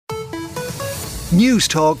News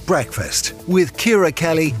Talk Breakfast with Ciara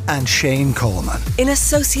Kelly and Shane Coleman. In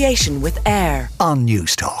association with AIR on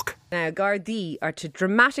News Talk. Now, Gardaí are to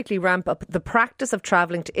dramatically ramp up the practice of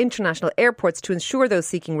travelling to international airports to ensure those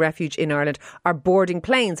seeking refuge in Ireland are boarding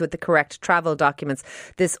planes with the correct travel documents.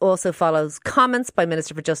 This also follows comments by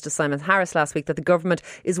Minister for Justice Simon Harris last week that the government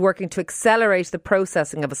is working to accelerate the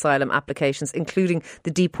processing of asylum applications, including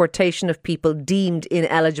the deportation of people deemed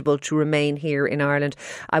ineligible to remain here in Ireland.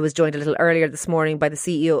 I was joined a little earlier this morning by the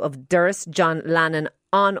CEO of Durras, John Lannon,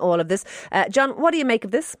 on all of this. John, what do you make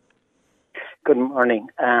of this? Good morning.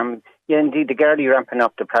 Indeed, the Gardaí are ramping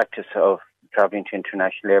up the practice of travelling to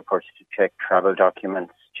international airports to check travel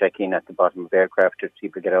documents, check-in at the bottom of aircraft if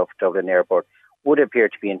people get off Dublin Airport, would appear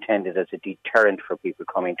to be intended as a deterrent for people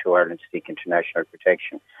coming to Ireland to seek international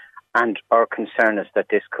protection. And our concern is that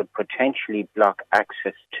this could potentially block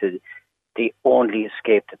access to the only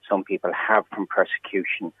escape that some people have from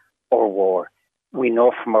persecution or war. We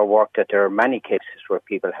know from our work that there are many cases where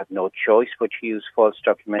people have no choice but to use false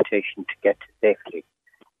documentation to get to safety.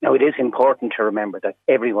 Now, it is important to remember that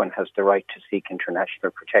everyone has the right to seek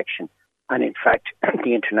international protection. And in fact,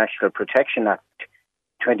 the International Protection Act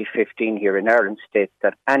 2015 here in Ireland states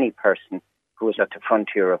that any person who is at the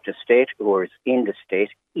frontier of the state or is in the state,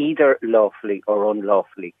 either lawfully or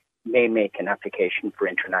unlawfully, may make an application for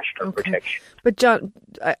international protection. But John,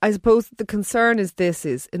 I suppose the concern is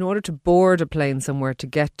in order to board a plane somewhere to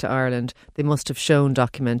get to Ireland, they must have shown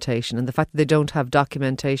documentation. And the fact that they don't have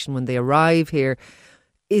documentation when they arrive here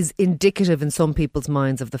is indicative in some people's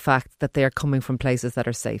minds of the fact that they are coming from places that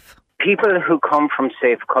are safe. People who come from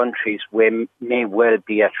safe countries may well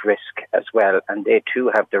be at risk as well, and they too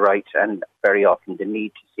have the right and very often the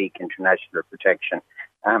need to seek international protection.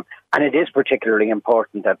 And it is particularly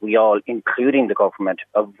important that we all, including the government,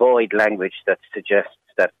 avoid language that suggests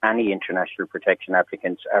that any international protection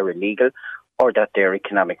applicants are illegal or that they're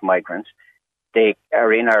economic migrants. They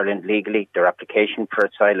are in Ireland legally. Their application for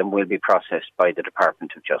asylum will be processed by the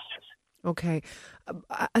Department of Justice. Okay.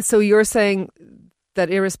 So you're saying that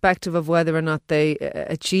irrespective of whether or not they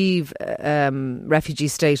achieve refugee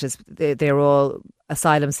status, they're all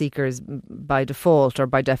asylum seekers by default or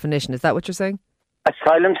by definition. Is that what you're saying?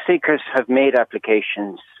 Asylum seekers have made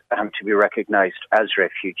applications to be recognised as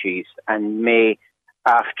refugees and may,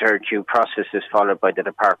 after due process is followed by the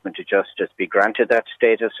Department of Justice, be granted that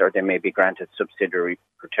status, or they may be granted subsidiary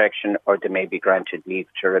protection, or they may be granted leave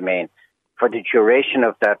to remain. For the duration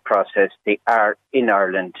of that process, they are in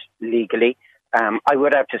Ireland legally. I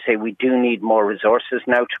would have to say we do need more resources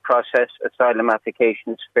now to process asylum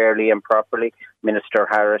applications fairly and properly. Minister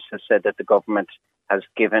Harris has said that the government has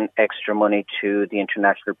given extra money to the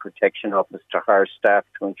International Protection Office to hire staff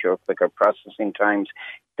to ensure quicker processing times.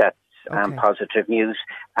 That's positive news.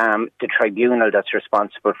 The tribunal that's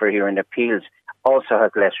responsible for hearing appeals also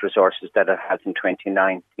has less resources than it has in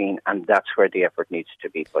 2019, and that's where the effort needs to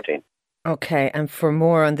be put in. Okay, and for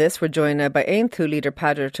more on this, we're joined by Aimthú leader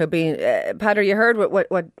Peadar Tóibín. Peadar, you heard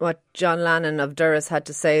what John Lannon of Durras had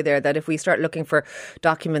to say there, that if we start looking for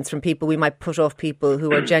documents from people, we might put off people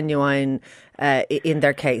who are genuine in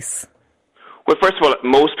their case. Well, first of all,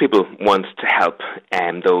 most people want to help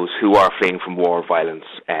those who are fleeing from war, violence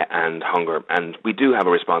and hunger, and we do have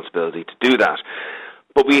a responsibility to do that.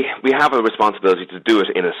 But we have a responsibility to do it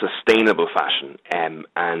in a sustainable fashion and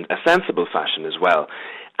a sensible fashion as well.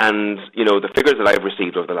 And, you know, the figures that I've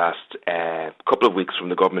received over the last couple of weeks from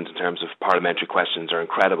the government in terms of parliamentary questions are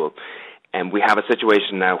incredible. And we have a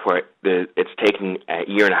situation now where it's taking a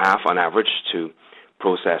year and a half on average to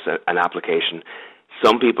process an application.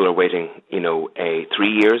 Some people are waiting, 3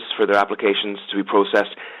 years for their applications to be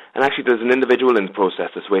processed. And actually there's an individual in the process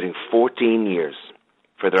that's waiting 14 years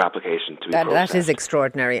for their application to be processed. That is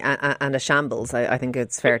extraordinary and a shambles, I think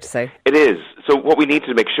it's fair to say. It is. So what we need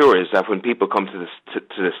to make sure is that when people come to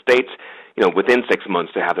the States, within 6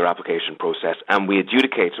 months they have their application processed and we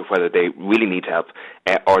adjudicate whether they really need help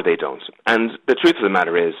or they don't. And the truth of the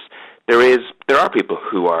matter is, there are people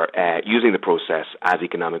who are using the process as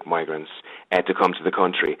economic migrants to come to the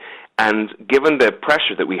country. And given the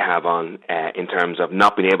pressure that we have on in terms of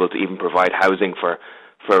not being able to even provide housing for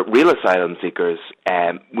real asylum seekers,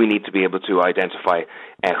 we need to be able to identify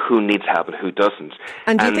who needs help and who doesn't.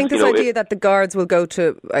 And do you think this idea that the guards will go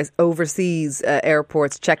to overseas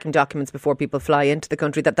airports checking documents before people fly into the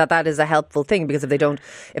country, that is a helpful thing? Because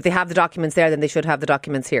if they have the documents there, then they should have the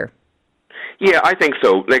documents here. Yeah, I think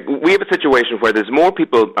so. We have a situation where there's more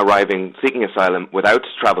people arriving seeking asylum without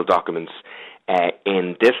travel documents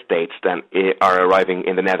in this state than are arriving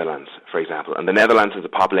in the Netherlands, for example. And the Netherlands has a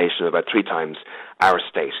population of about 3 times our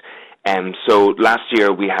state. So last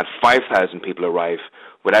year we had 5,000 people arrive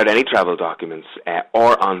without any travel documents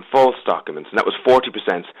or on false documents, and that was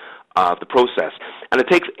 40% of the process. And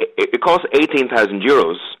it costs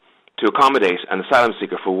 €18,000 to accommodate an asylum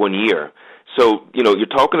seeker for 1 year. So, you're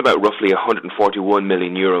talking about roughly €141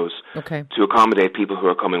 million to accommodate people who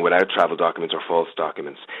are coming without travel documents or false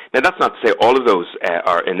documents. Now, that's not to say all of those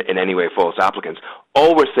are in any way false applicants.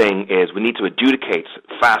 All we're saying is we need to adjudicate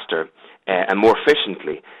faster and more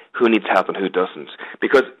efficiently who needs help and who doesn't.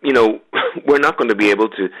 Because, we're not going to be able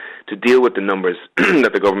to deal with the numbers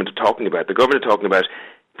that the government are talking about. The government are talking about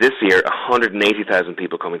this year 180,000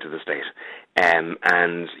 people coming to the state.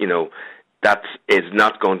 That is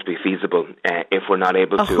not going to be feasible if we're not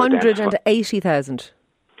able to 180,000.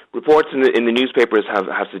 Reports in the newspapers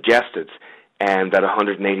have suggested that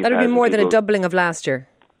 180,000. That would be more than a doubling of last year.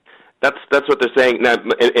 That's what they're saying. Now,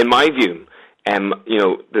 in my view,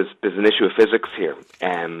 there's an issue of physics here.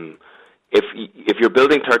 If you're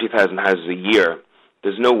building 30,000 houses a year,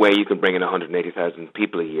 there's no way you can bring in 180,000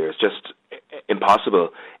 people a year. It's just impossible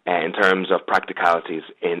in terms of practicalities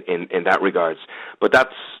in that regards. But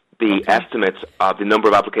that's the estimates of the number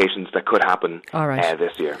of applications that could happen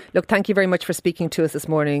this year. Look, thank you very much for speaking to us this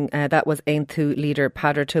morning. That was Aontú leader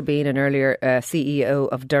Peadar Tóibín and earlier CEO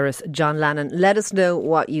of Doras, John Lannon. Let us know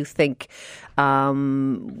what you think.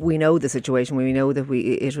 We know the situation. We know that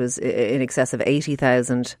it was in excess of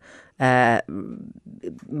 80,000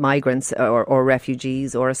 migrants or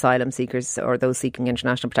refugees or asylum seekers or those seeking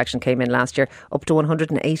international protection came in last year, up to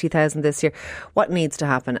 180,000 this year. What needs to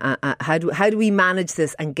happen? How do we manage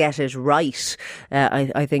this and get it right?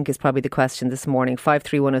 I think is probably the question this morning.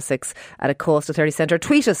 53106 at a cost of 30 cents. Or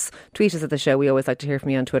tweet us at the show. We always like to hear from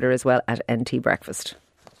you on Twitter as well at NT Breakfast.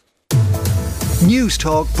 News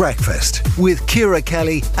Talk Breakfast with Ciara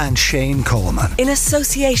Kelly and Shane Coleman. In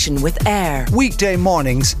association with AIR. Weekday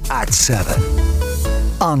mornings at 7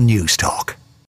 on News Talk.